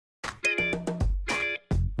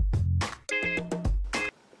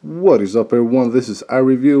What is up everyone, this is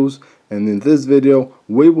iReviews, and in this video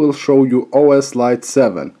we will show you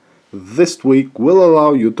OSLite7. This tweak will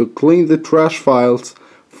allow you to clean the trash files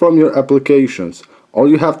from your applications. All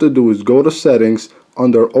you have to do is go to settings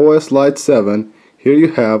under OSLite7. Here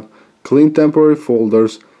you have clean temporary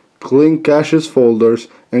folders, clean caches folders,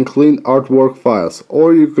 and clean artwork files.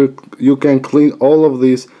 Or you can clean all of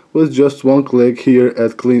these with just one click here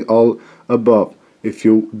at clean all above. If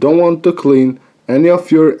you don't want to clean any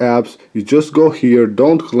of your apps, you just go here,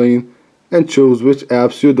 don't clean, and choose which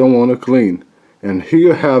apps you don't want to clean. And here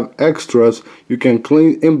you have extras. You can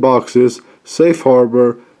clean inboxes, safe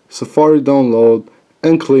harbor, Safari download,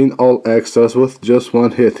 and clean all extras with just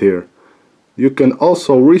one hit here. You can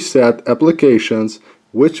also reset applications,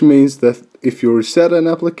 which means that if you reset an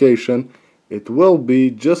application, it will be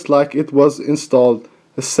just like it was installed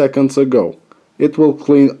seconds ago. It will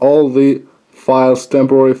clean all the files,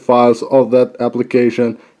 temporary files of that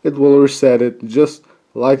application. It will reset it just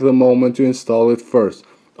like the moment you install it first.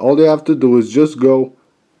 All you have to do is just go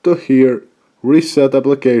to here, reset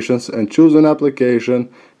applications, and choose an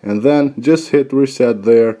application, and then just hit reset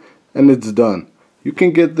there, and it's done. You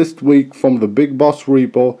can get this tweak from the Big Boss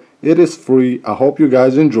repo. It is free. I hope you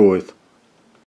guys enjoy it.